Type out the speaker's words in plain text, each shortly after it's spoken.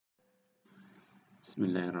بسم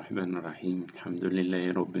الله الرحمن الرحيم. الحمد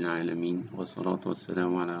لله رب العالمين، والصلاة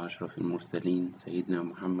والسلام على أشرف المرسلين سيدنا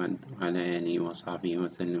محمد وعلى آله وصحبه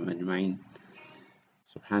وسلم أجمعين.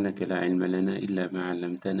 سبحانك لا علم لنا إلا ما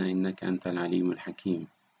علمتنا إنك أنت العليم الحكيم.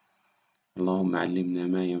 اللهم علمنا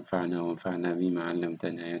ما ينفعنا وانفعنا بما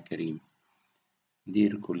علمتنا يا كريم.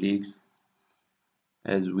 Dear colleagues,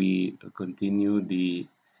 as we continue the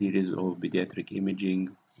series of pediatric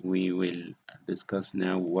imaging, we will discuss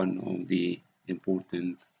now one of the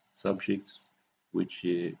important subjects which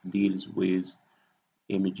deals with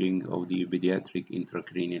imaging of the pediatric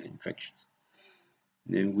intracranial infections.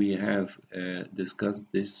 Then we have discussed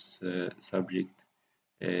this subject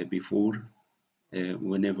before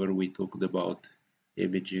whenever we talked about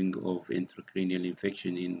imaging of intracranial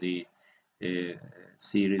infection in the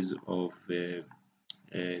series of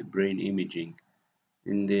brain imaging.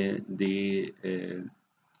 And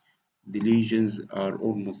the lesions are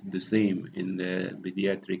almost the same in the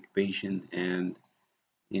pediatric patient and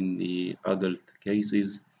in the adult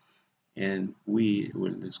cases, and we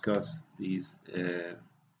will discuss these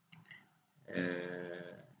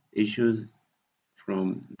issues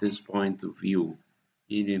from this point of view.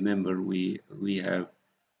 You remember we have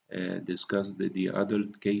discussed the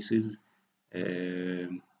adult cases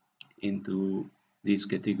into these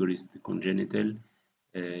categories: the congenital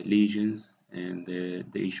lesions and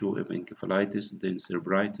the issue of encephalitis, then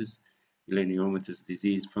cerebritis, granulomatosis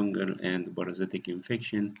disease, fungal and parasitic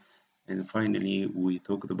infection, and finally we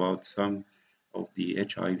talked about some of the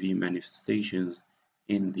HIV manifestations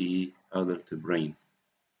in the adult brain.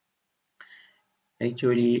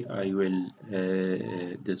 Actually, I will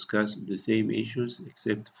discuss the same issues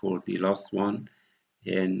except for the last one,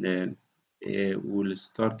 and we'll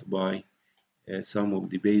start by some of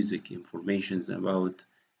the basic informations about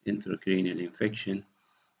intracranial infection.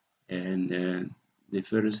 And the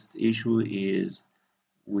first issue is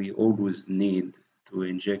we always need to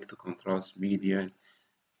inject contrast media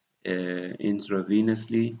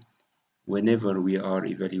intravenously whenever we are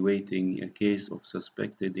evaluating a case of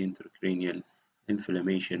suspected intracranial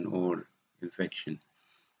inflammation or infection.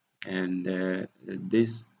 And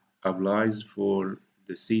this applies for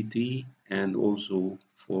the CT and also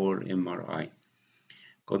for MRI.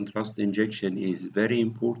 Contrast injection is very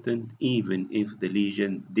important even if the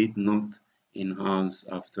lesion did not enhance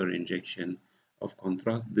after injection of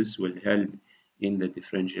contrast. This will help in the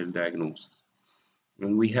differential diagnosis.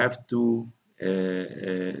 And we have two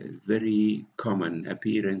very common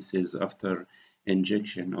appearances after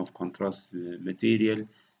injection of contrast material.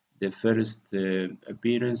 The first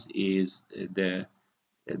appearance is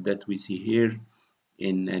that we see here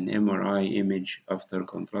in an MRI image after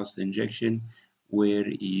contrast injection, where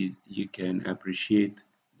you can appreciate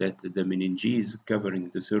that the meninges covering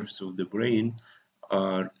the surface of the brain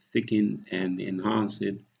are thickened and enhanced,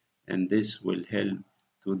 and this will help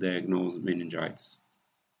to diagnose meningitis.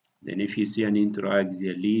 Then if you see an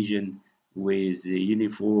intraaxial lesion with a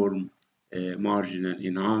uniform marginal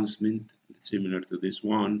enhancement similar to this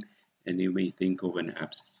one, and you may think of an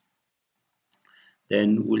abscess.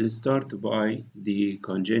 Then we'll start by the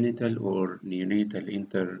congenital or neonatal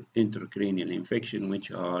intracranial infection,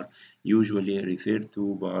 which are usually referred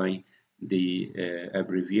to by the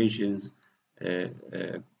abbreviations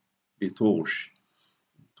the TORCH.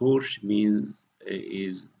 TORCH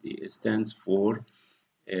stands for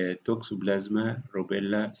Toxoplasma,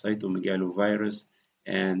 Rubella, Cytomegalovirus,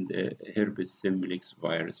 and Herpes simplex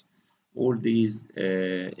virus. All these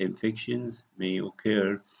infections may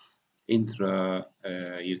occur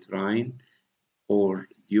intrauterine or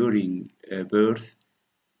during birth,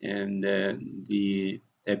 and the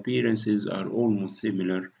appearances are almost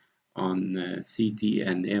similar on CT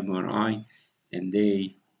and MRI, and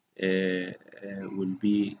they will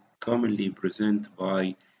be commonly present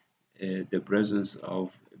by the presence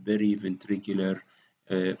of periventricular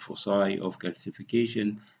foci of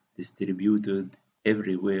calcification distributed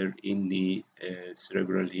everywhere in the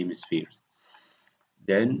cerebral hemispheres.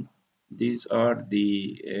 Then these are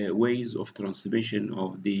the ways of transmission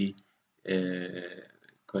of the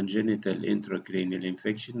congenital intracranial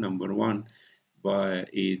infection. Number one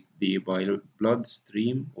is the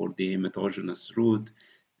bloodstream or the hematogenous route,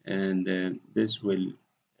 and this will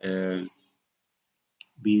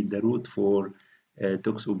be the route for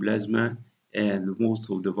Toxoplasma and most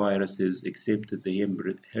of the viruses except the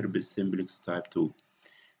herpes simplex type 2.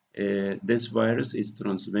 This virus is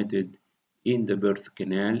transmitted in the birth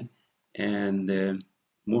canal, and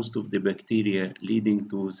most of the bacteria leading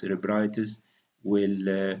to cerebritis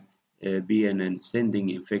will be an ascending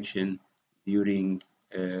infection during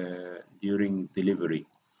delivery.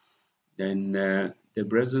 Then the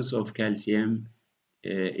presence of calcium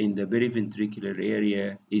in the periventricular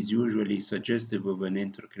area is usually suggestive of an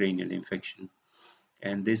intracranial infection,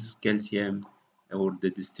 and this calcium or the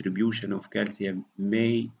distribution of calcium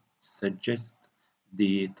may suggest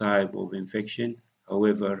the type of infection.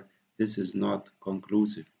 However, this is not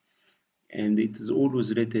conclusive. And it is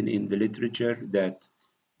always written in the literature that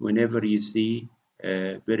whenever you see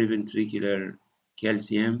periventricular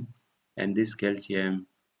calcium, and this calcium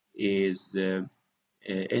is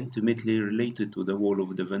intimately related to the wall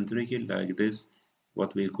of the ventricle, like this,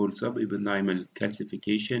 what we call subependymal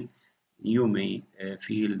calcification, you may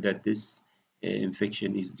feel that this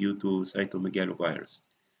infection is due to cytomegalovirus.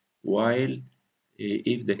 While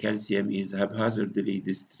if the calcium is haphazardly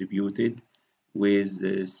distributed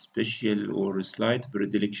with special or slight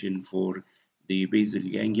predilection for the basal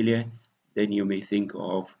ganglia, then you may think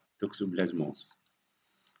of toxoplasmosis.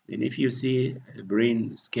 And if you see a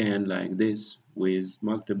brain scan like this with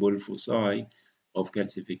multiple foci of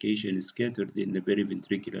calcification scattered in the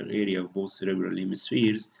periventricular area of both cerebral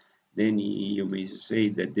hemispheres, then you may say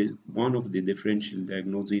that one of the differential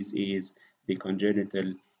diagnoses is the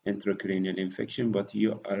congenital intracranial infection, but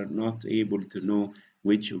you are not able to know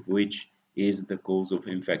which of which is the cause of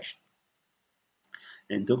infection.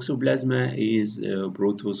 And toxoplasma is a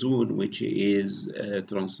protozoon which is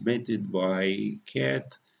transmitted by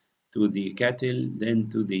cat to the cattle, then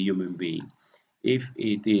to the human being. If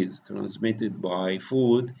it is transmitted by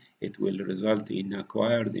food, it will result in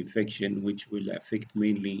acquired infection which will affect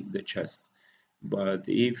mainly the chest. But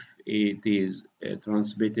if it is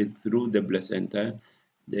transmitted through the placenta,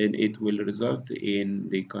 then it will result in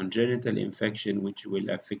the congenital infection which will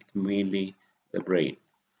affect mainly the brain.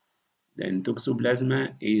 Then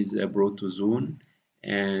toxoplasma is a protozoon,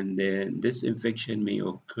 and this infection may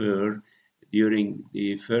occur during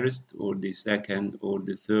the first or the second or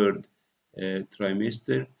the third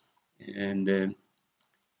trimester. And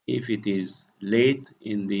if it is late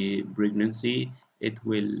in the pregnancy, it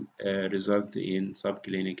will result in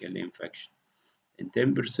subclinical infection. And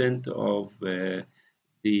 10% of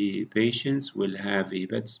the patients will have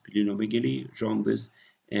hepatosplenomegaly, jaundice,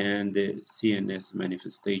 and CNS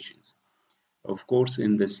manifestations. Of course,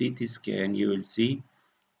 in the CT scan, you will see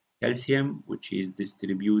calcium, which is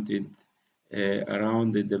distributed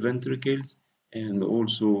around the ventricles, and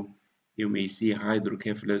also you may see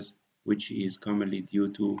hydrocephalus, which is commonly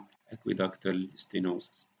due to aqueductal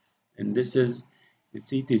stenosis. And this is a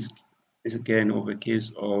CT scan of a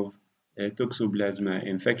case of toxoplasma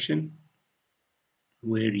infection,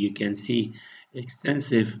 where you can see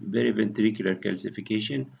extensive periventricular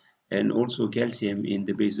calcification and also calcium in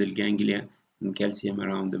the basal ganglia and calcium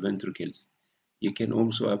around the ventricles. You can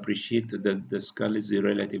also appreciate that the skull is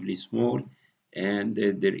relatively small, and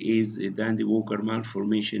there is a Dandy-Walker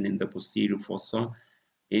malformation in the posterior fossa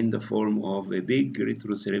in the form of a big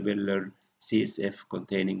retrocerebellar CSF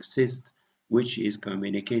containing cyst, which is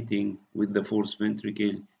communicating with the fourth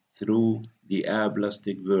ventricle through the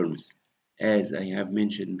aplastic vermis, as I have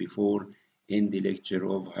mentioned before in the lecture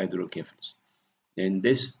of hydrocephalus. And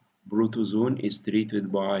this protozoon is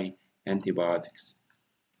treated by antibiotics.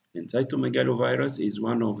 And cytomegalovirus is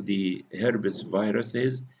one of the herpes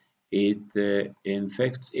viruses. It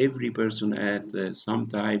infects every person at some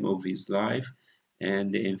time of his life,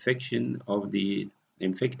 and the infection of the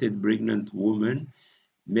infected pregnant woman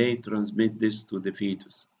may transmit this to the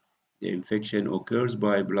fetus. The infection occurs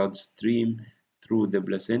by bloodstream through the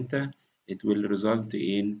placenta. It will result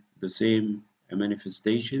in the same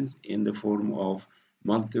manifestations in the form of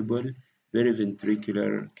multiple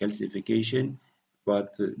periventricular calcification,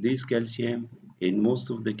 but this calcium, in most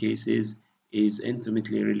of the cases, is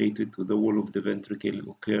intimately related to the wall of the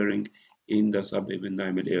ventricle occurring in the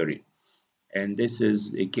subependymal area. And this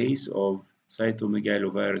is a case of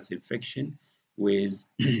cytomegalovirus infection with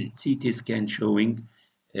CT scan showing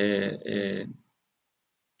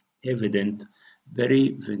evident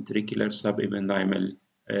periventricular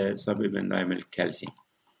subependymal calcium.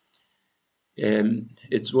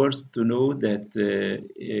 It's worth to know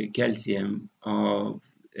that calcium of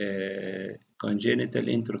congenital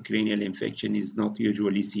intracranial infection is not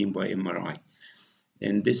usually seen by MRI.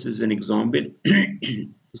 And this is an example.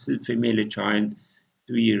 This is a female child,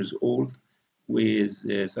 2 years old, with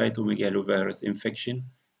cytomegalovirus infection.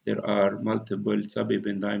 There are multiple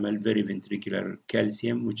subependymal periventricular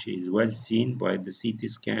calcium, which is well seen by the CT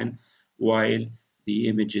scan, while the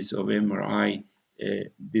images of MRI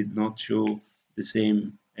did not show the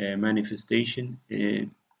same manifestation.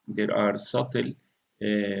 There are subtle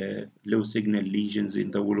low signal lesions in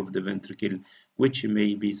the wall of the ventricle, which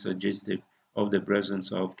may be suggestive of the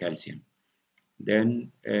presence of calcium.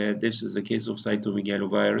 Then this is a case of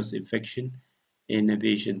cytomegalovirus infection in a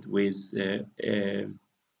patient with a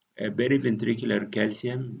periventricular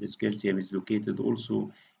calcium. This calcium is located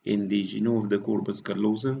also in the genu of the corpus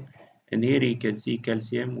callosum. And here you can see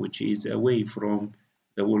calcium, which is away from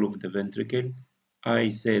the wall of the ventricle. I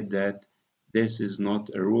said that this is not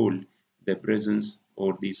a rule, the presence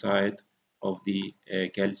or the site of the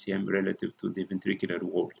calcium relative to the ventricular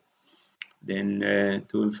wall. Then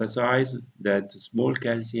to emphasize that small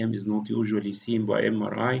calcium is not usually seen by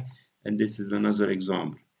MRI, and this is another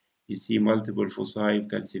example. You see multiple foci of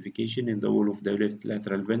calcification in the wall of the left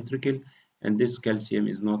lateral ventricle, and this calcium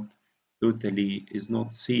is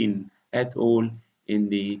not seen at all in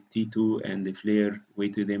the T2 and the FLAIR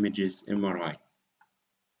weighted images MRI.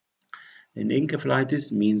 And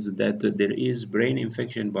encephalitis means that there is brain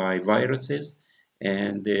infection by viruses,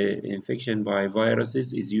 and the infection by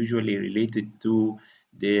viruses is usually related to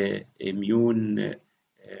the immune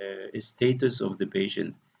status of the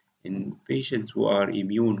patient. In patients who are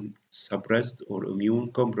immune suppressed or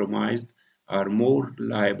immune compromised are more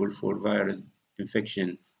liable for virus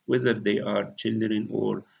infection, whether they are children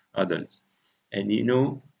or adults. And you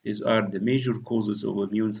know, these are the major causes of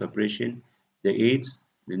immune suppression: the AIDS,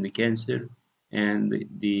 then the cancer, and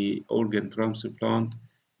the organ transplant,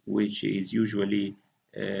 which is usually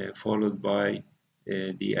followed by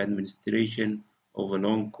the administration of a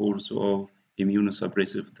long course of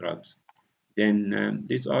immunosuppressive drugs. Then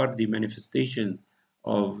these are the manifestations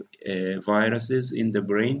of viruses in the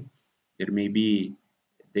brain. There may be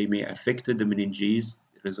They may affect the meninges,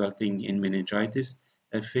 resulting in meningitis,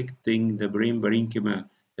 affecting the brain parenchyma,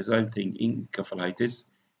 resulting in encephalitis,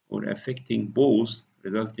 or affecting both,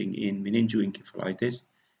 resulting in meningoencephalitis.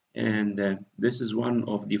 And this is one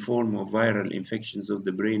of the form of viral infections of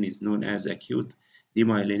the brain, is known as acute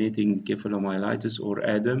demyelinating encephalomyelitis or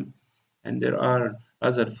ADEM. And there are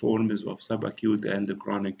other forms of subacute and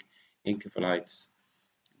chronic encephalitis.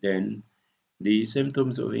 Then the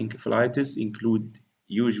symptoms of encephalitis include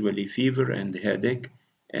usually fever and headache,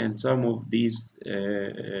 and some of these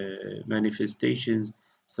manifestations,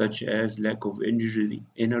 such as lack of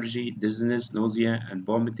energy, dizziness, nausea, and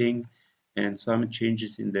vomiting, and some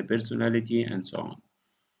changes in the personality, and so on.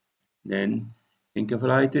 Then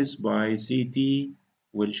encephalitis by CT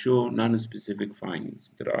will show non-specific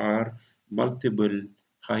findings. There are multiple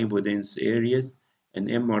hypodense areas. An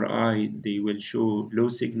MRI, they will show low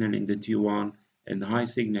signal in the T1 and high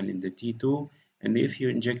signal in the T2. And if you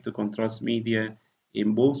inject a contrast media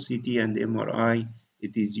in both CT and MRI,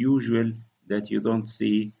 it is usual that you don't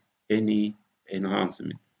see any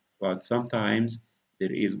enhancement. But sometimes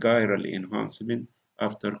there is chiral enhancement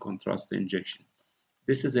after contrast injection.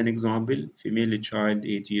 This is an example: female child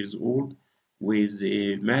 8 years old with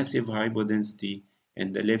a massive hypodensity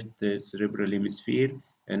in the left cerebral hemisphere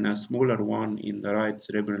and a smaller one in the right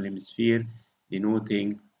cerebral hemisphere,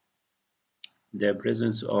 denoting the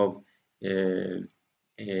presence of uh,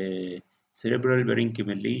 cerebral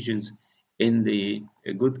parenchymal lesions. In the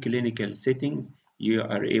good clinical settings, you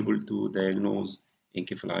are able to diagnose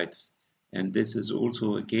encephalitis. And this is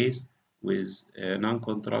also a case with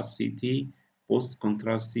non-contrast CT,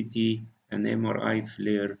 post-contrast CT, and MRI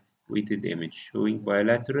FLAIR weighted image showing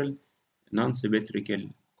bilateral, non-symmetrical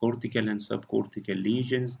cortical and subcortical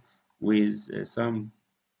lesions with some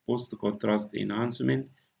post-contrast enhancement,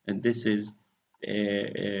 and this is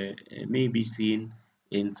may be seen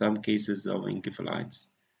in some cases of encephalitis.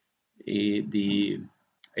 The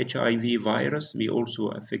HIV virus may also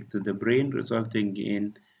affect the brain, resulting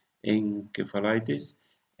in encephalitis.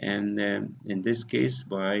 And in this case,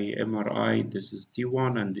 by MRI, this is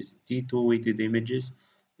T1 and this T2 weighted images.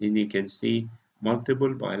 Then you can see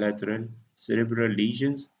multiple bilateral cerebral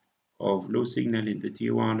lesions of low signal in the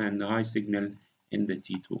T1 and high signal in the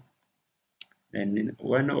T2. And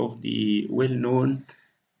one of the well-known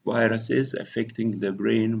viruses affecting the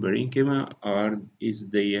brain parenchyma is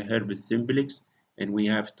the herpes simplex, and we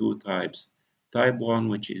have two types. Type 1,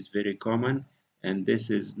 which is very common, and this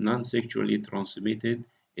is non-sexually transmitted.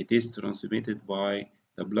 It is transmitted by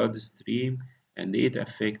the bloodstream, and it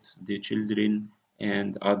affects the children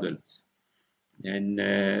and adults. And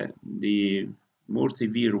the more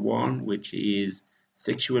severe one, which is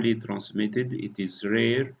sexually transmitted, it is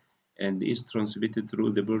rare and is transmitted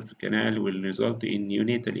through the birth canal, will result in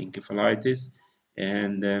neonatal encephalitis,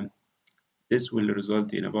 and this will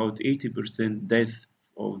result in about 80% death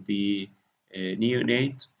of the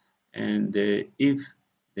neonate. And if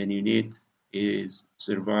the neonate is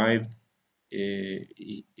survived,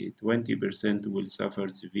 20% will suffer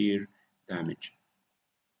severe damage.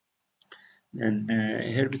 And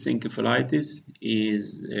herpes encephalitis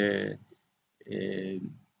is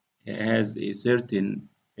has a certain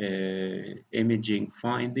imaging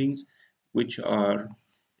findings, which are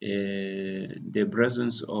the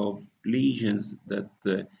presence of lesions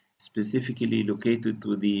that specifically located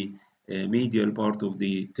to the medial part of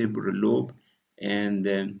the temporal lobe, and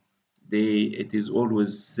it is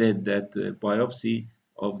always said that biopsy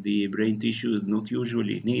of the brain tissue is not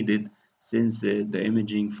usually needed since the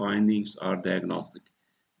imaging findings are diagnostic.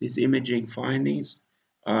 These imaging findings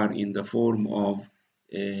are in the form of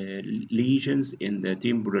lesions in the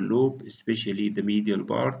temporal lobe, especially the medial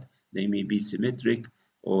part. They may be symmetric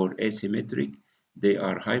or asymmetric. They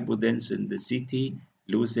are hypodense in the CT,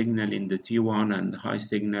 low signal in the T1, and high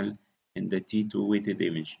signal in the T2 weighted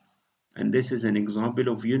image. And this is an example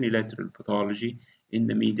of unilateral pathology in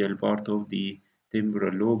the medial part of the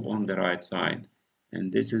temporal lobe on the right side.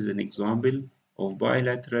 And this is an example of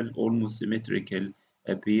bilateral, almost symmetrical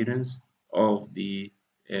appearance of the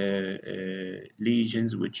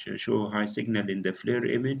lesions which show high signal in the FLAIR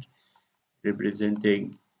image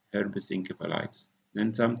representing herpes encephalitis.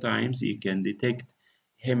 Then sometimes you can detect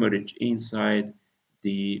hemorrhage inside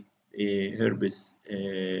the herpes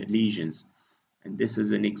lesions. And this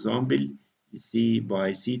is an example you see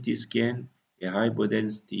by CT scan, a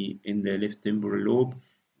hypodensity in the left temporal lobe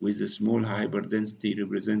with a small hyperdensity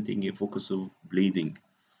representing a focus of bleeding.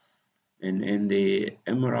 And in the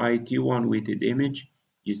MRI T1 weighted image,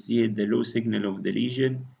 you see the low signal of the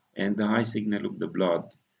lesion and the high signal of the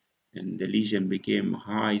blood. And the lesion became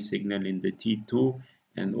high signal in the T2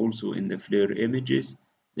 and also in the FLAIR images.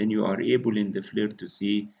 Then you are able in the FLAIR to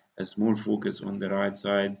see a small focus on the right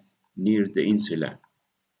side near the insula.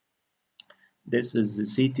 This is a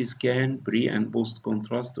CT scan pre and post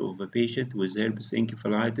contrast of a patient with herpes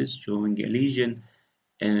encephalitis showing a lesion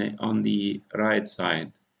on the right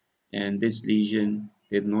side. And this lesion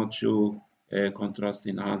did not show contrast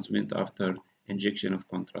enhancement after injection of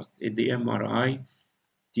contrast. In the MRI,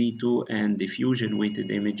 T2 and diffusion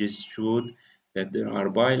weighted images showed that there are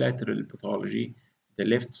bilateral pathology. The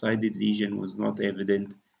left-sided lesion was not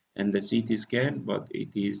evident in the CT scan, but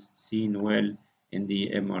it is seen well in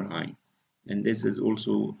the MRI. And this is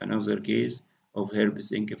also another case of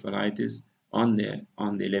herpes encephalitis on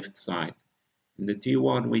the left side. In the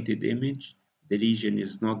T1 weighted image, the lesion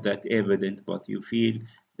is not that evident, but you feel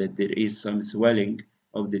that there is some swelling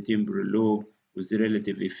of the temporal lobe with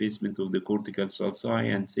relative effacement of the cortical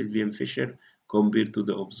sulci and sylvian fissure compared to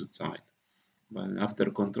the opposite side. But after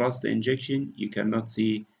contrast injection, you cannot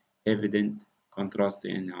see evident contrast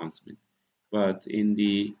enhancement. But in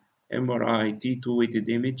the MRI T2 weighted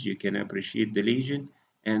image, you can appreciate the lesion,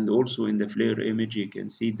 and also in the FLAIR image, you can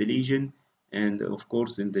see the lesion, and of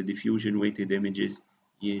course, in the diffusion weighted images,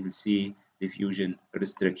 you'll see diffusion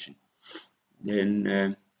restriction.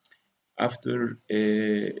 Then after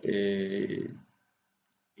a,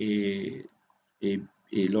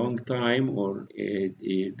 a long time or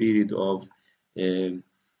a period of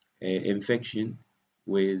infection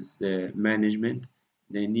with management,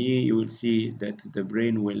 then you will see that the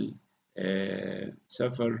brain will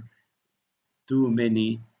suffer too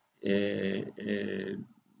many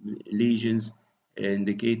lesions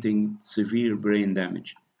indicating severe brain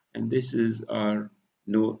damage. And this is are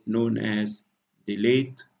known as the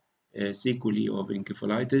late sequelae of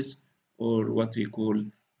encephalitis, or what we call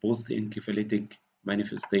post-encephalitic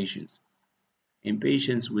manifestations. In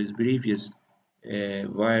patients with previous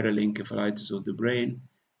viral encephalitis of the brain,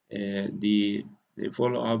 the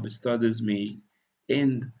follow-up studies may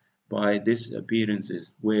end by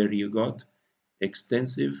disappearances where you got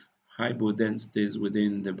extensive hypodensities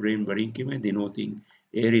within the brain parenchyma, denoting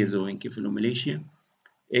areas of encephalomalacia,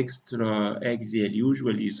 extraaxial,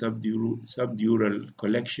 usually subdural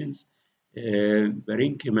collections,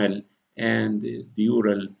 parenchymal and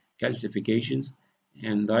dural calcifications,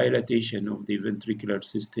 and dilatation of the ventricular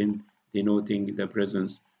system, denoting the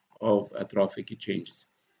presence of atrophic changes.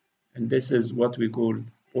 And this is what we call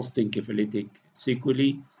post-encephalitic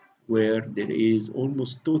sequelae, where there is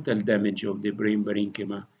almost total damage of the brain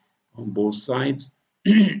parenchyma on both sides.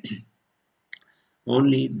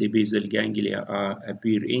 Only the basal ganglia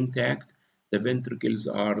appear intact. The ventricles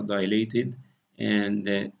are dilated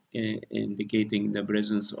and indicating the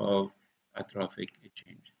presence of atrophic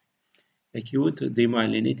changes. Acute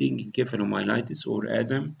demyelinating encephalomyelitis, or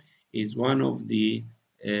ADEM, is one of the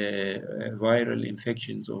viral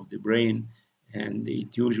infections of the brain, and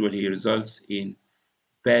it usually results in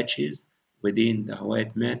patches within the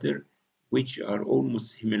white matter, which are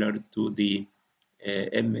almost similar to the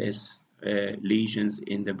MS lesions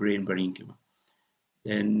in the brain parenchyma.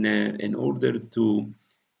 And in order to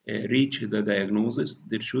reach the diagnosis,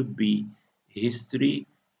 there should be a history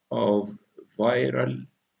of viral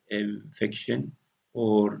infection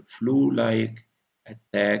or flu-like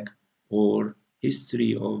attack or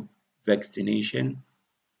history of vaccination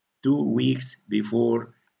 2 weeks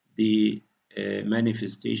before the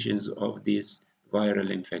manifestations of this viral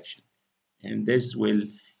infection. And this will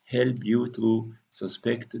help you to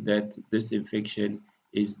suspect that this infection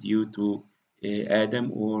is due to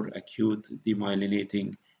ADEM or acute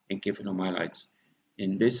demyelinating encephalomyelitis.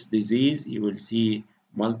 In this disease, you will see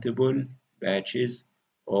multiple batches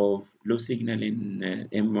of low signal in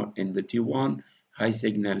the T1, high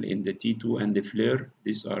signal in the T2 and the flare.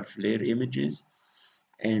 These are flare images.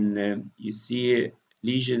 And you see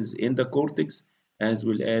lesions in the cortex as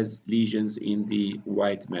well as lesions in the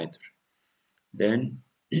white matter. Then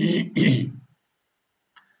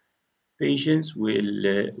patients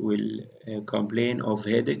will complain of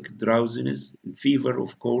headache, drowsiness, and fever,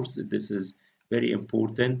 of course. This is very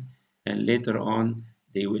important. And later on,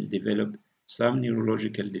 they will develop some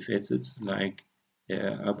neurological deficits like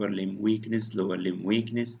upper limb weakness, lower limb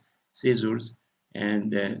weakness, seizures,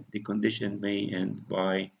 and the condition may end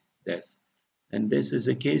by death. And this is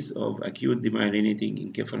a case of acute demyelinating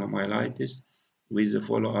encephalomyelitis with a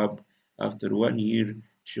follow-up after 1 year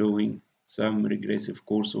showing some regressive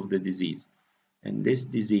course of the disease. And this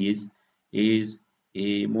disease is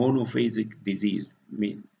a monophasic disease,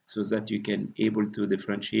 so that you can able to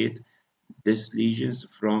differentiate these lesions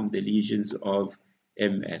from the lesions of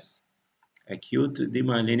MS. Acute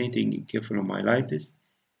demyelinating encephalomyelitis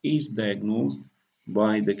is diagnosed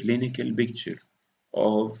by the clinical picture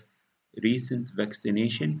of recent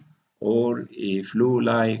vaccination or a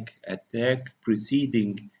flu-like attack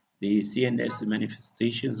preceding the CNS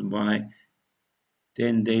manifestations by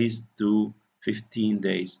 10 days to 15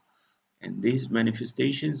 days. And these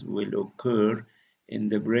manifestations will occur in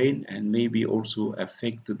the brain and maybe also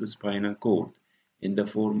affect the spinal cord in the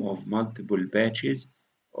form of multiple batches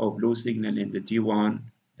of low signal in the T1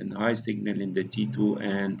 and high signal in the T2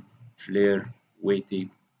 and flare weighted,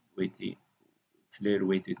 weighted, flare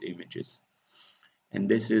weighted images. And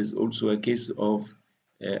this is also a case of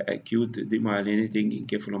acute demyelinating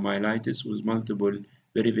encephalomyelitis with multiple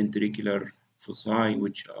periventricular foci,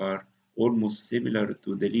 which are almost similar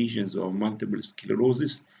to the lesions of multiple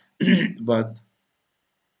sclerosis, but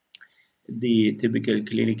the typical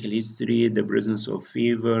clinical history, the presence of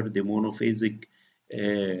fever, the monophasic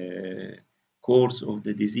course of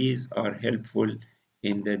the disease are helpful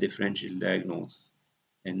in the differential diagnosis.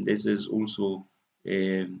 And this is also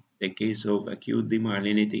the case of acute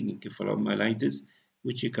demyelinating encephalomyelitis,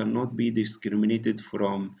 which cannot be discriminated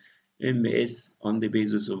from MS on the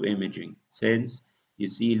basis of imaging, since you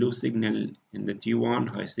see low signal in the T1,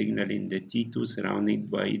 high signal in the T2 surrounded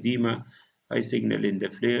by edema, high signal in the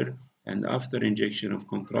flare, and after injection of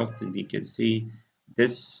contrast, and you can see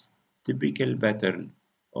this typical pattern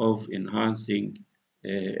of enhancing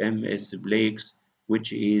MS plaques,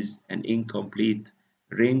 which is an incomplete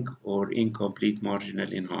ring or incomplete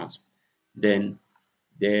marginal enhancement. Then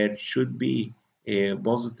there should be a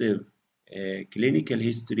positive clinical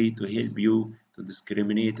history to help you to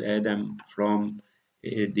discriminate ADAM from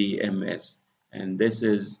the MS. And this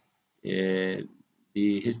is the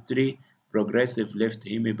history: progressive left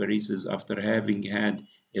hemiparesis after having had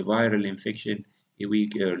a viral infection a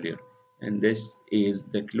week earlier. And this is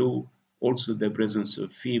the clue. Also, the presence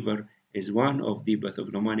of fever is one of the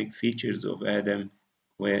pathognomonic features of ADAM,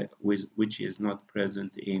 which is not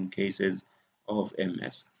present in cases of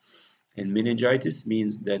MS. And meningitis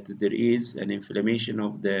means that there is an inflammation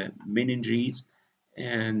of the meninges,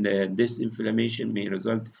 and this inflammation may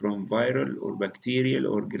result from viral or bacterial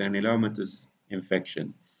or granulomatous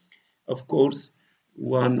infection. Of course,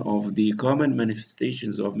 one of the common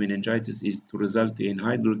manifestations of meningitis is to result in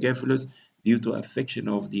hydrocephalus due to affection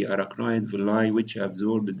of the arachnoid villi, which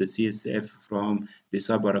absorb the CSF from the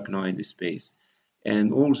subarachnoid space.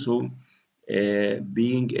 And also,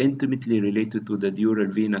 being intimately related to the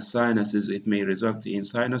dural venous sinuses, it may result in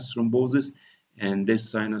sinus thrombosis, and this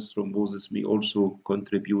sinus thrombosis may also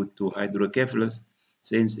contribute to hydrocephalus,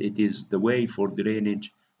 since it is the way for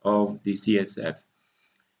drainage of the CSF.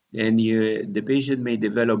 And the patient may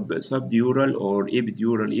develop subdural or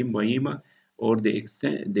epidural emphysema, or the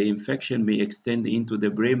infection may extend into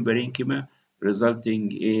the brain parenchyma,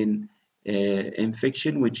 resulting in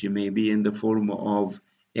infection, which may be in the form of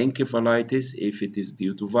encephalitis if it is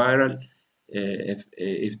due to viral,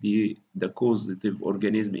 if the causative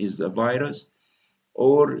organism is a virus,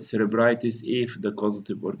 or cerebritis if the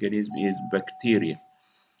causative organism is bacterial.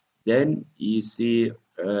 Then you see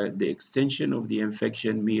the extension of the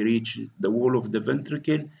infection may reach the wall of the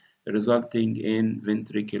ventricle, resulting in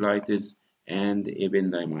ventriculitis and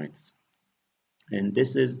ependymitis. And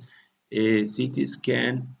this is a CT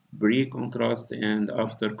scan pre-contrast and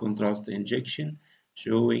after contrast injection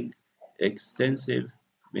showing extensive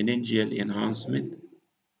meningeal enhancement.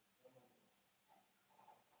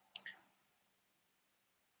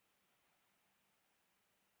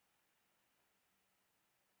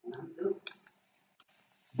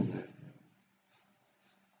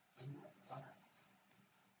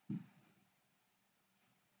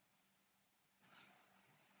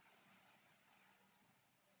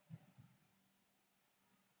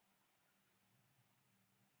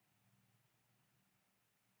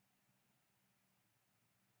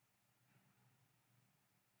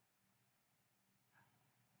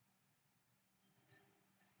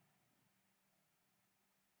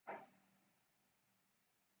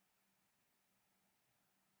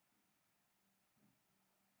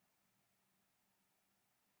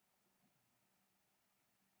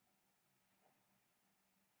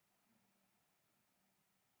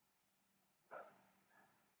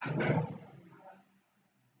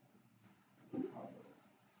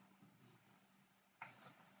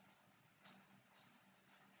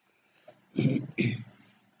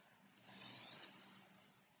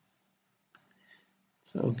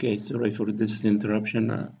 So, okay, sorry for this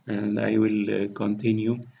interruption, and I will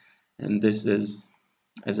continue. And this is,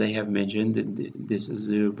 as I have mentioned, this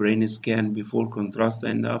is a brain scan before contrast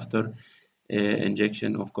and after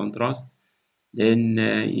injection of contrast. Then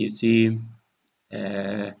you see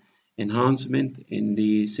enhancement in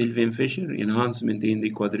the sylvian fissure, enhancement in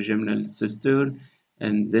the quadrigeminal cistern,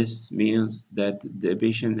 and this means that the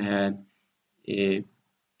patient had a,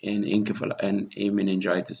 a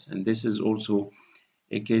meningitis. And this is also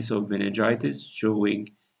a case of meningitis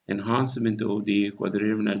showing enhancement of the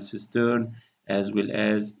quadrigeminal cistern as well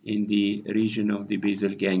as in the region of the basal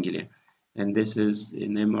ganglia. And this is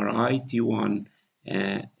an MRI T1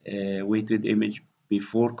 weighted image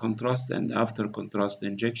before contrast and after contrast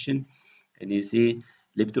injection. And you see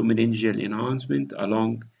leptomeningeal enhancement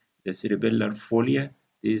along the cerebellar folia.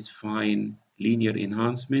 This fine linear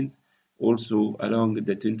enhancement also along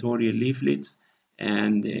the tentorial leaflets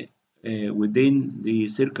and within the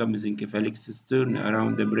circummesencephalic cistern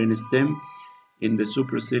around the brainstem in the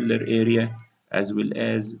suprasellar area as well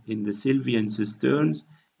as in the sylvian cisterns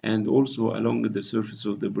and also along the surface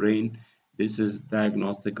of the brain. This is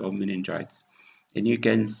diagnostic of meningitis. And you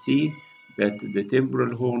can see that the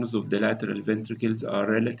temporal horns of the lateral ventricles are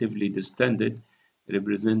relatively distended,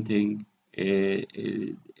 representing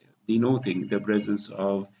denoting the presence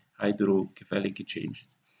of hydrocephalic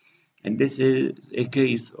changes. And this is a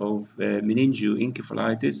case of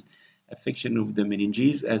meningoencephalitis, affection of the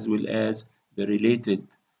meninges as well as the related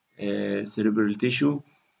cerebral tissue.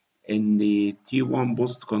 In the T1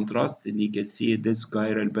 post contrast, and you can see this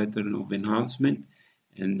chiral pattern of enhancement.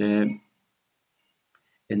 And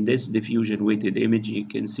in this diffusion weighted image, you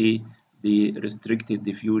can see the restricted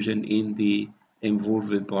diffusion in the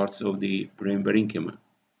involved parts of the brain parenchyma.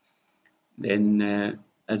 Then,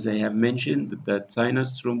 as I have mentioned, that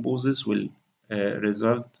sinus thrombosis will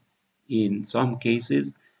result in some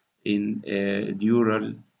cases in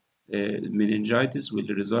dural meningitis will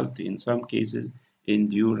result in some cases in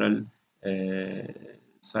dural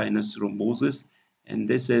sinus thrombosis, and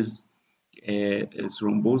this is a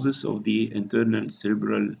thrombosis of the internal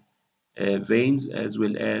cerebral veins as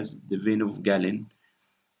well as the vein of Galen.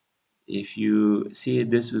 If you see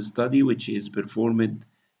this study, which is performed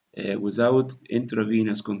without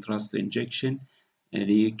intravenous contrast injection, and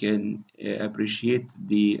you can appreciate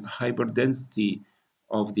the hyperdensity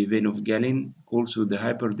of the vein of Galen, also the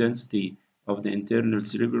hyperdensity of the internal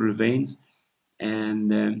cerebral veins,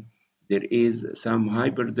 and there is some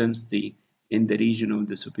hyperdensity in the region of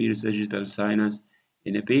the superior sagittal sinus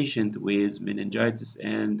in a patient with meningitis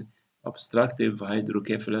and obstructive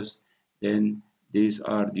hydrocephalus, then these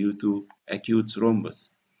are due to acute thrombus.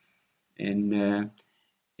 And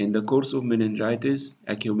in the course of meningitis,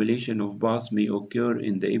 accumulation of pus may occur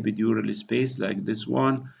in the epidural space like this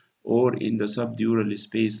one, or in the subdural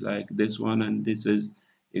space like this one, and this is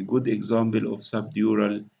a good example of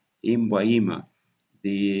subdural emboyema.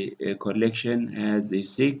 The collection has a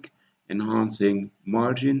thick enhancing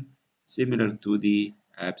margin similar to the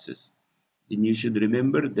abscess. Then you should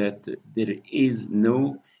remember that there is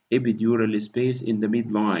no epidural space in the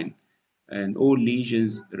midline, and all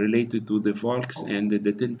lesions related to the falx and the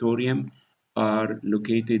tentorium are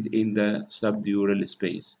located in the subdural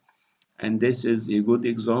space. And this is a good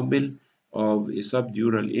example of a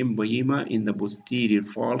subdural emboyema in the posterior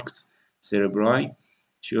falx cerebri,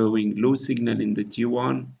 showing low signal in the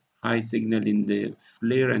T1, high signal in the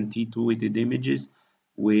FLAIR and T2 weighted images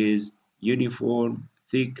with uniform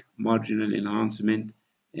thick marginal enhancement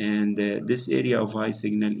And this area of high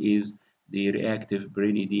signal is the reactive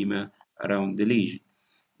brain edema around the lesion.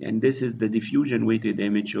 And this is the diffusion weighted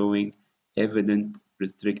image showing evident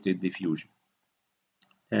restricted diffusion.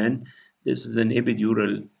 And this is an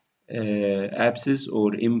epidural abscess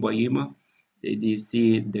or empyema. You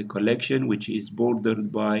see the collection which is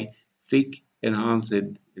bordered by thick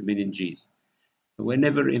enhanced meninges.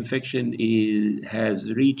 Whenever infection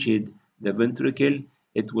has reached the ventricle,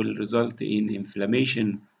 it will result in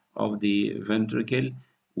inflammation of the ventricle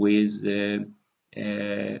with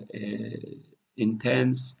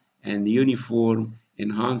intense and uniform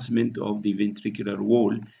enhancement of the ventricular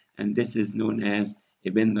wall, and this is known as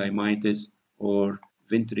ependymitis or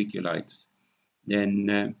ventriculitis.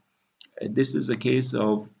 Then this is a case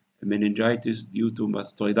of meningitis due to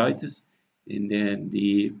mastoiditis, and then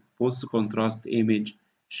the post-contrast image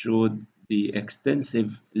showed the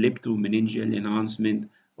extensive leptomeningeal enhancement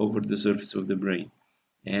over the surface of the brain.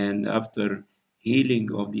 And after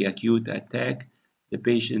healing of the acute attack, the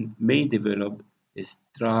patient may develop a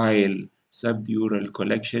sterile subdural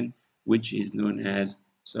collection, which is known as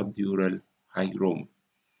subdural hygroma.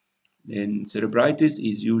 Then cerebritis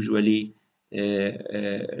is usually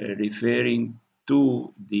referring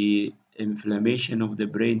to the inflammation of the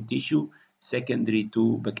brain tissue secondary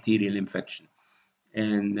to bacterial infection.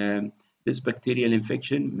 And this bacterial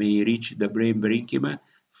infection may reach the brain parenchyma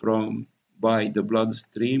by the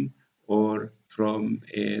bloodstream or from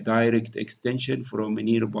a direct extension from a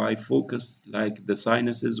nearby focus like the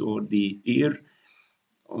sinuses or the ear,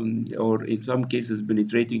 or in some cases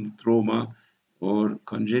penetrating trauma or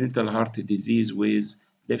congenital heart disease with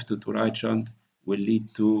left to right shunt will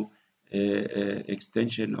lead to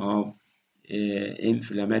extension of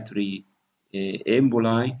inflammatory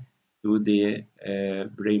emboli to the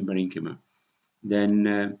brain parenchyma.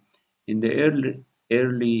 Then in the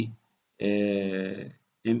early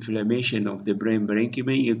inflammation of the brain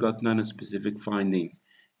parenchyma, you got non-specific findings,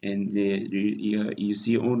 and you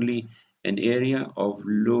see only an area of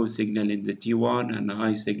low signal in the T1 and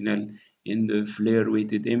high signal in the FLAIR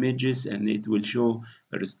weighted images, and it will show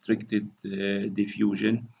a restricted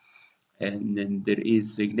diffusion, and then there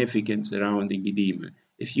is significant surrounding edema.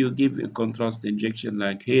 If you give a contrast injection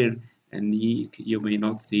like here, and you may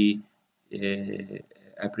not see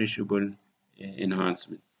appreciable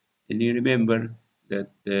enhancement. And you remember that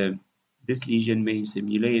this lesion may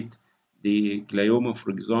simulate the glioma,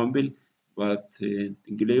 for example, but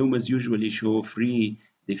gliomas usually show free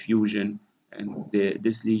diffusion, and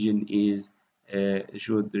this lesion is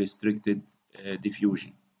showed restricted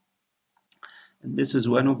diffusion. And this is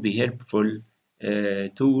one of the helpful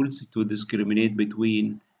tools to discriminate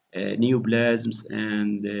between neoplasms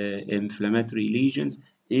and inflammatory lesions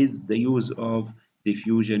is the use of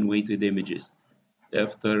diffusion weighted images.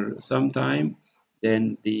 After some time,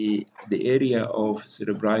 then the area of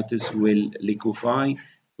cerebritis will liquefy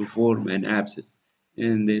to form an abscess.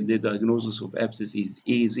 And the diagnosis of abscess is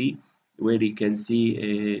easy, where you can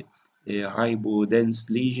see a hypodense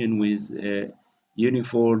lesion with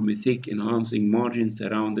uniform thick enhancing margin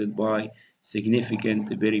surrounded by significant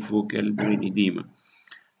perifocal brain edema.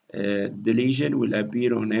 The lesion will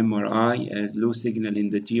appear on MRI as low signal in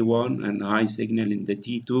the T1 and high signal in the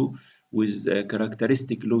T2 with a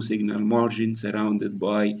characteristic low signal margin surrounded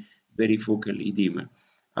by perifocal edema.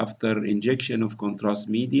 After injection of contrast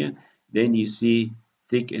media, then you see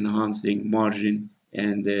thick enhancing margin,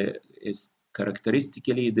 and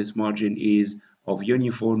characteristically this margin is of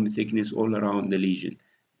uniform thickness all around the lesion.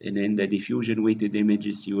 And in the diffusion weighted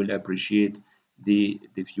images, you will appreciate the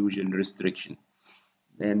diffusion restriction.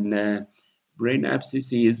 And brain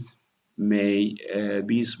abscesses may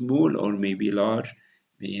be small or may be large,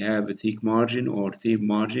 may have a thick margin or thin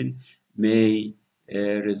margin, may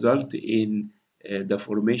result in the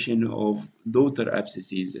formation of daughter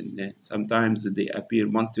abscesses, and sometimes they appear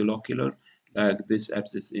multilocular, like this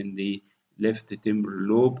abscess in the left temporal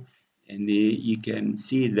lobe, and you can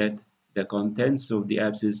see that the contents of the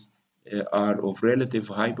abscess are of relative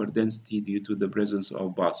hyperdensity due to the presence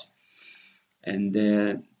of pus. And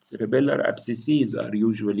cerebellar abscesses are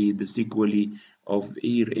usually the sequelae of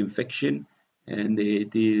ear infection, and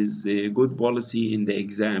it is a good policy in the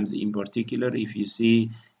exams, in particular if you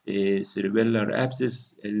see a cerebellar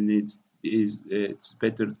abscess, and it's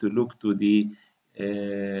better to look to the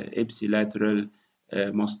ipsilateral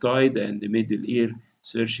mastoid and the middle ear,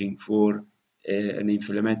 searching for an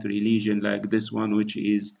inflammatory lesion like this one, which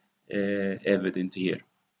is evident here.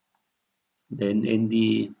 Then in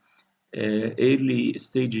the early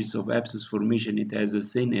stages of abscess formation, it has a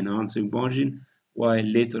thin enhancing margin, while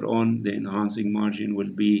later on the enhancing margin will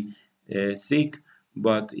be thick,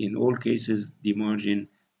 but in all cases the margin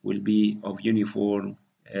will be of uniform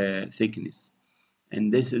thickness.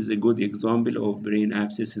 And this is a good example of brain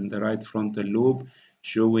abscess in the right frontal lobe,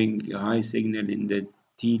 showing high signal in the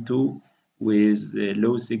T2 with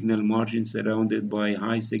low signal margin surrounded by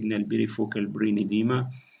high signal perifocal brain edema.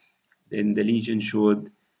 Then the lesion showed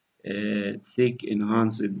thick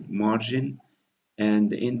enhanced margin,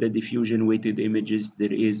 and in the diffusion weighted images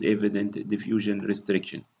there is evident diffusion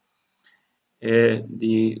restriction.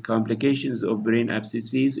 The complications of brain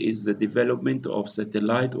abscesses is the development of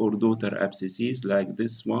satellite or daughter abscesses like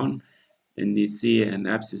this one, and you see an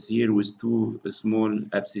abscess here with two small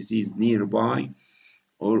abscesses nearby,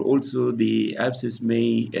 or also the abscess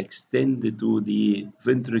may extend to the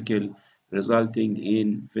ventricle resulting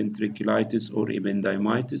in ventriculitis or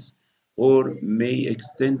ependymitis, or may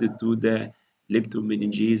extend to the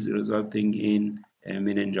leptomeninges resulting in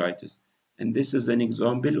meningitis. And this is an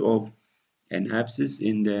example of an abscess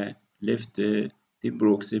in the left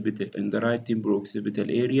temporooccipital, in the right temporooccipital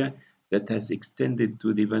area that has extended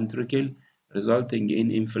to the ventricle, resulting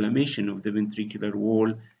in inflammation of the ventricular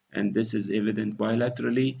wall, and this is evident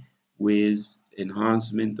bilaterally with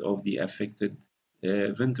enhancement of the affected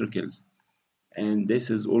ventricles. And this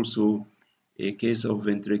is also a case of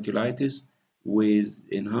ventriculitis with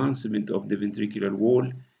enhancement of the ventricular wall,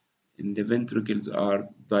 and the ventricles are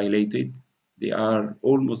dilated. They are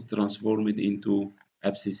almost transformed into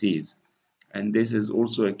abscesses. And this is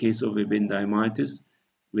also a case of ependymitis,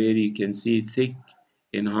 where you can see thick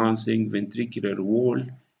enhancing ventricular wall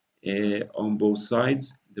on both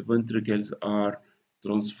sides. The ventricles are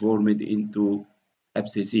transformed into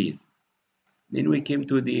abscesses. Then we came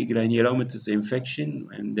to the granulomatous infection,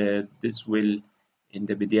 and this will, in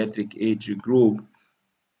the pediatric age group,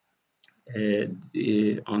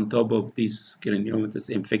 on top of these granulomatous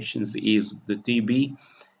infections is the TB,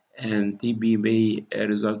 and TB may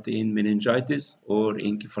result in meningitis or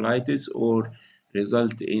encephalitis or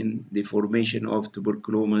result in the formation of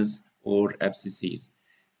tuberculomas or abscesses.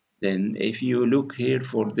 Then if you look here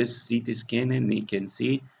for this CT scan, and you can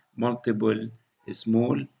see multiple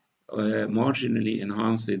small marginally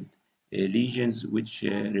enhanced lesions which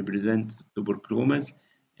represent tuberculomas,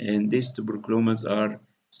 and these tuberculomas are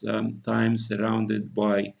sometimes surrounded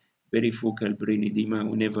by perifocal brain edema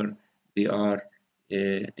whenever they are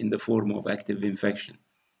in the form of active infection.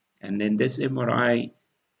 And then this MRI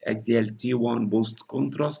axial T1 post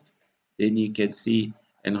contrast, then you can see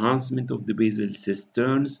enhancement of the basal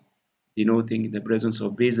cisterns, denoting the presence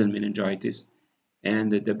of basal meningitis, and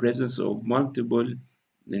the presence of multiple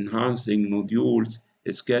enhancing nodules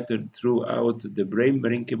scattered throughout the brain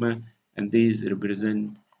parenchyma, and these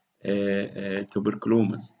represent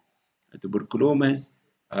tuberculomas. Tuberculomas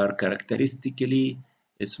are characteristically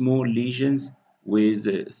small lesions with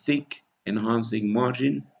a thick enhancing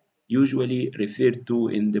margin, usually referred to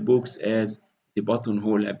in the books as the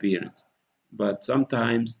buttonhole appearance. But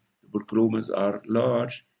sometimes tuberculomas are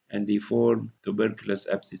large and they form tuberculous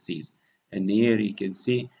abscesses. And here you can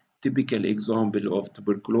see typical example of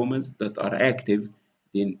tuberculomas that are active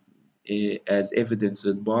in, as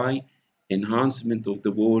evidenced by enhancement of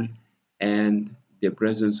the wall and the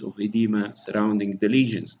presence of edema surrounding the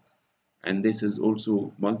lesions. And this is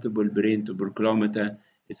also multiple brain tuberculomata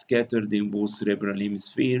scattered in both cerebral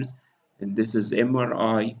hemispheres. And this is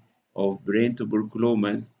MRI of brain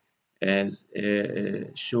tuberculomas as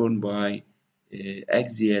shown by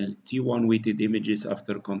axial T1 weighted images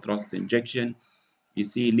after contrast injection. You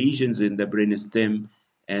see lesions in the brainstem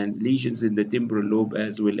and lesions in the temporal lobe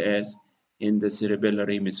as well as in the cerebellar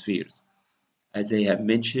hemispheres. As I have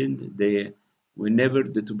mentioned, whenever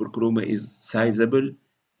the tuberculoma is sizable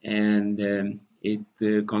and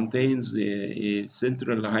it contains a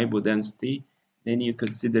central hypodensity, then you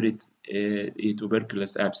consider it a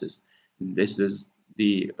tuberculous abscess. This is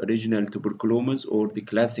the original tuberculomas or the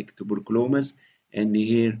classic tuberculomas, and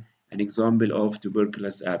here an example of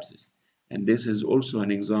tuberculous abscess. And this is also an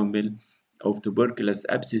example of tuberculous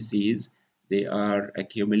abscesses. They are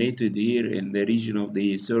accumulated here in the region of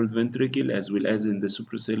the third ventricle as well as in the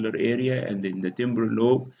suprasellar area and in the temporal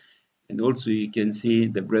lobe. And also you can see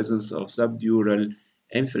the presence of subdural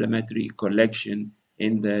inflammatory collection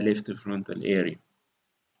in the left frontal area.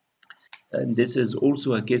 And this is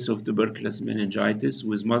also a case of tuberculous meningitis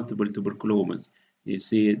with multiple tuberculomas. You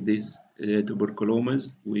see these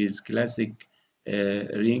tuberculomas with classic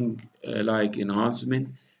ring-like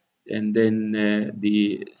enhancement, and then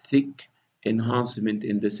the thick enhancement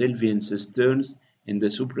in the sylvian cisterns, in the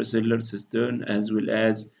suprasellar cistern, as well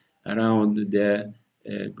as around the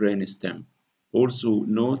brainstem. Also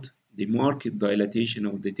note the marked dilatation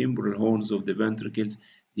of the temporal horns of the ventricles,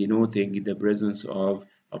 denoting the presence of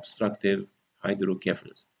obstructive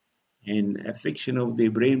hydrocephalus. And affection of the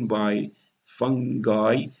brain by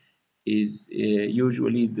fungi is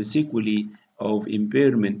usually the sequelae of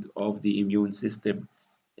impairment of the immune system.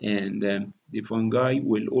 And the fungi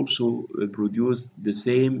will also produce the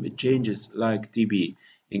same changes like TB,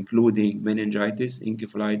 including meningitis,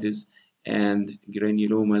 encephalitis, and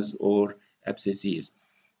granulomas or abscesses.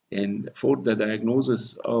 And for the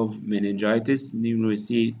diagnosis of meningitis, we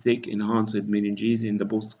see thick enhanced meninges in the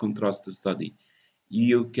post-contrast study.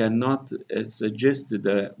 You cannot suggest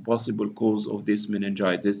the possible cause of this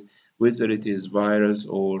meningitis, whether it is virus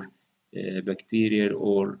or bacterial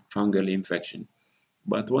or fungal infection.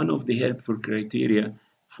 But one of the helpful criteria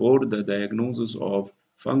for the diagnosis of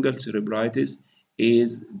fungal cerebritis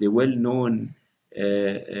is the well-known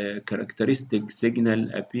characteristic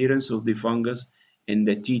signal appearance of the fungus in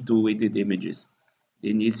the T2 weighted images.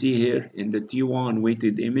 And you see here in the T1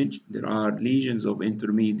 weighted image, there are lesions of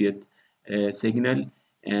intermediate signal,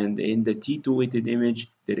 and in the T2 weighted image,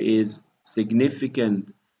 there is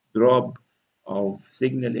significant drop of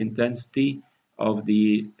signal intensity of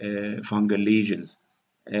the fungal lesions.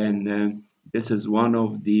 And this is one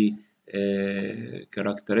of the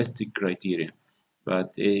characteristic criteria.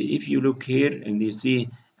 But if you look here and you see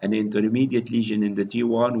an intermediate lesion in the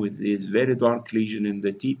T1 with this very dark lesion in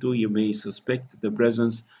the T2, you may suspect the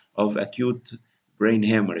presence of acute brain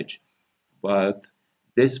hemorrhage. But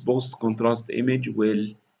this post-contrast image will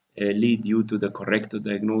lead you to the correct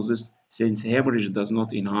diagnosis, since hemorrhage does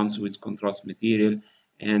not enhance with contrast material,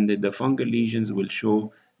 and the fungal lesions will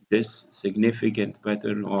show this significant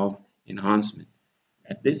pattern of enhancement.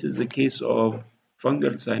 And this is the case of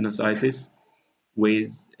fungal sinusitis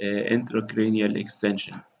with intracranial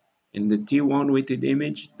extension. In the T1 weighted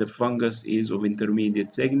image, the fungus is of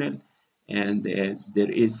intermediate signal, and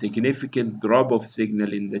there is significant drop of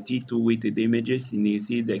signal in the T2 weighted images, and you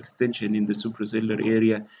see the extension in the suprasellar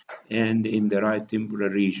area and in the right temporal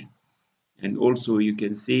region. And also you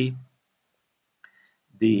can see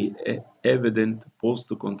the evident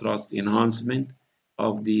post-contrast enhancement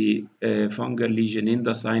of the fungal lesion in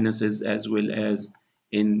the sinuses as well as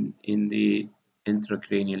in the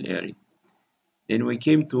intracranial area. Then we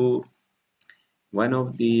came to one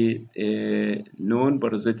of the known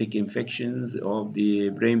parasitic infections of the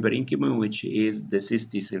brain parenchyma, which is the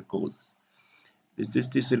cysticercosis. The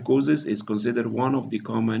cysticercosis is considered one of the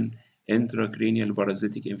common intracranial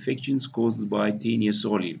parasitic infections caused by Taenia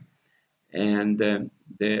solium. And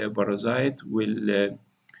the parasite will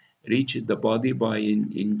reach the body by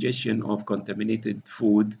ingestion of contaminated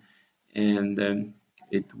food, and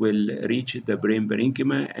it will reach the brain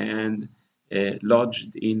parenchyma and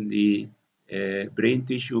lodged in the brain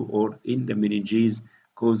tissue or in the meninges,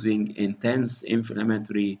 causing intense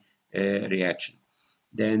inflammatory reaction.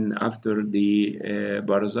 Then after the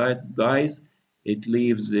parasite dies, it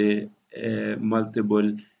leaves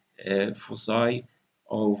multiple foci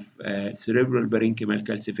of cerebral parenchymal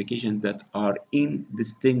calcification that are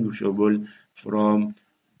indistinguishable from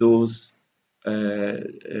those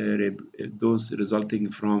those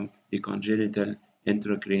resulting from the congenital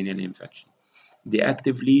intracranial infection. The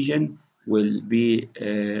active lesion will be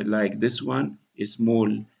like this one, a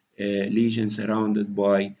small lesion surrounded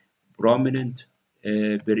by prominent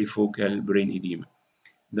perifocal brain edema.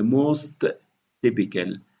 The most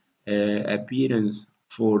typical appearance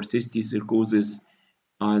for cysticercosis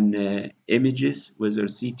on images, whether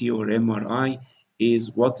CT or MRI,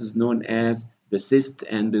 is what is known as the cyst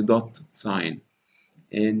and the dot sign.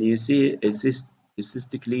 And you see a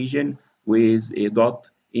cystic lesion with a dot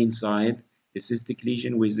inside, a cystic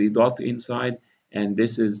lesion with a dot inside, and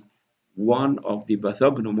this is one of the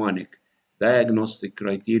pathognomonic diagnostic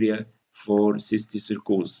criteria for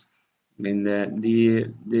cysticercosis. And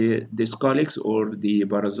the scolex or the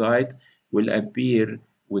parasite will appear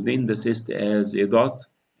within the cyst as a dot,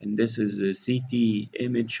 and this is a CT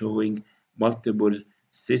image showing multiple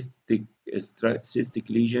cystic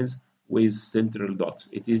lesions with central dots.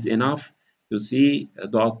 It is enough to see a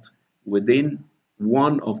dot within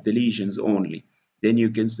one of the lesions only. Then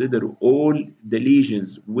you consider all the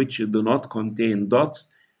lesions which do not contain dots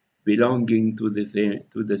belonging to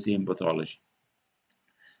the same pathology.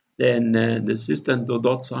 Then the cyst and the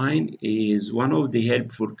dot sign is one of the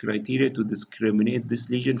helpful criteria to discriminate this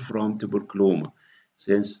lesion from tuberculoma,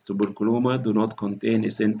 since tuberculoma do not contain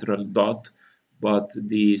a central dot, but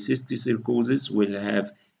the cysticercosis will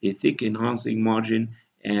have a thick enhancing margin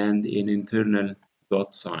and an internal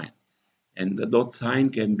dot sign. And the dot sign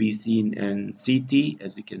can be seen in CT,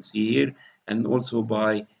 as you can see here, and also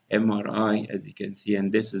by MRI, as you can see.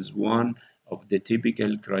 And this is one of the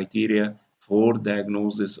typical criteria for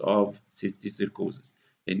diagnosis of cysticercosis.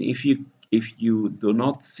 And if you if you do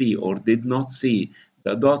not see or did not see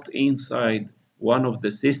the dot inside one of the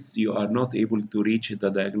cysts, you are not able to reach the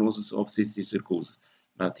diagnosis of cysticercosis.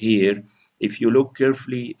 But here, if you look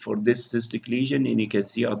carefully for this cystic lesion, and you can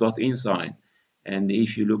see a dot inside, and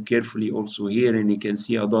if you look carefully also here and you can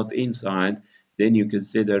see a dot inside, then you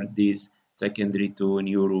consider this secondary to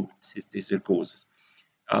neurocysticercosis.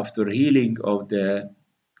 After healing of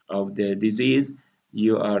the disease,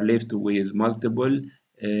 you are left with multiple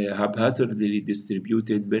haphazardly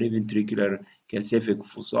distributed periventricular calcific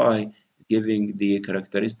foci, giving the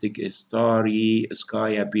characteristic starry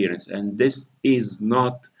sky appearance. And this is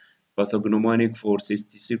not pathognomonic for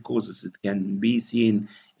cysticercosis. It can be seen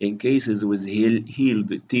in cases with healed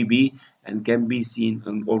TB and can be seen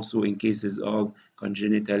also in cases of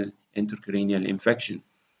congenital intracranial infection.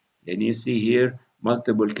 And you see here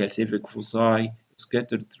multiple calcific foci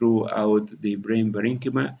scattered throughout the brain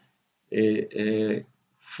parenchyma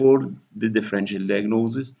for the differential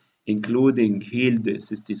diagnosis, including healed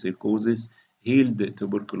cysticercosis, healed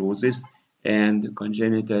tuberculosis, and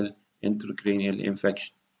congenital intracranial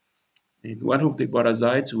infection. And one of the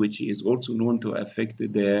parasites which is also known to affect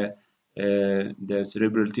the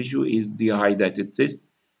cerebral tissue is the hydatid cyst.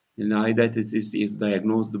 And the hydatid cyst is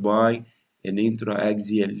diagnosed by an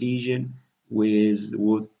intraaxial lesion with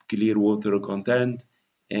clear water content,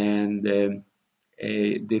 and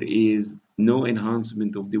there is no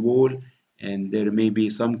enhancement of the wall, and there may be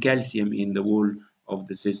some calcium in the wall of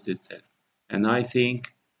the cyst itself. And I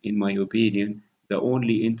think, in my opinion, the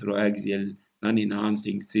only intraaxial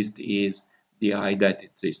non-enhancing cyst is the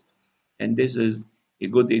hydatid cyst. And this is a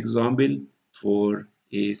good example for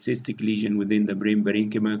a cystic lesion within the brain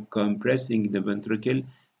parenchyma compressing the ventricle,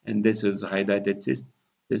 and this is hydatid cyst.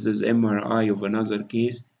 This is MRI of another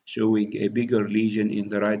case showing a bigger lesion in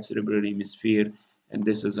the right cerebral hemisphere, and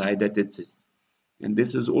this is hydatid cyst. And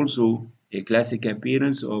this is also a classic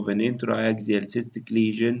appearance of an intraaxial cystic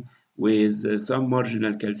lesion with some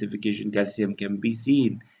marginal calcification. Calcium can be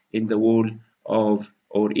seen in the wall of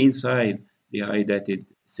or inside the hydatid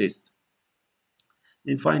cyst.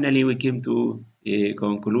 And finally, we came to a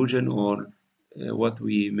conclusion, or what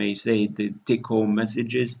we may say the take-home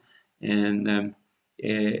messages. And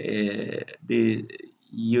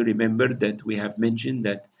you remember that we have mentioned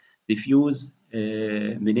that diffuse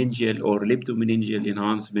meningeal or leptomeningeal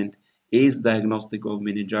enhancement is diagnostic of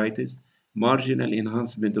meningitis. Marginal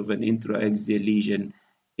enhancement of an intraaxial lesion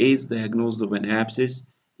is diagnosed of an abscess.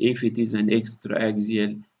 If it is an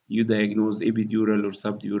extraaxial, you diagnose epidural or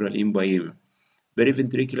subdural empyema.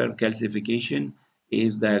 Periventricular calcification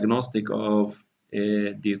is diagnostic of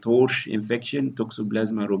the torch infection,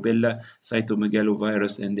 Toxoplasma rubella,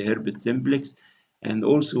 cytomegalovirus, and herpes simplex, and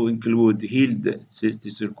also include healed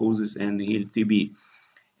cysticercosis and healed TB.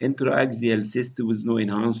 Intraaxial cyst with no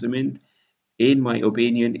enhancement, in my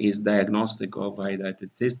opinion, is diagnostic of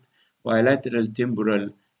hydatid cyst. Bilateral temporal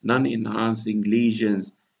non-enhancing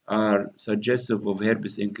lesions are suggestive of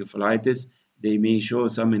herpes encephalitis. They may show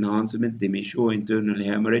some enhancement, they may show internal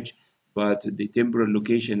hemorrhage, but the temporal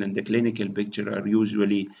location and the clinical picture are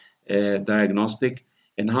usually diagnostic.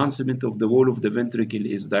 Enhancement of the wall of the ventricle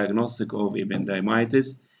is diagnostic of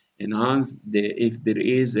ependymitis. If there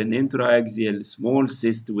is an intraaxial small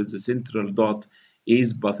cyst with a central dot,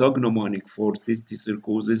 is pathognomonic for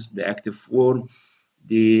cysticercosis, the active form.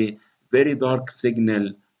 The very dark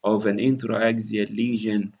signal of an intraaxial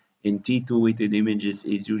lesion in T2 weighted images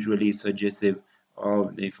is usually suggestive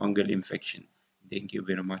of a fungal infection. Thank you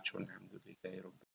very much.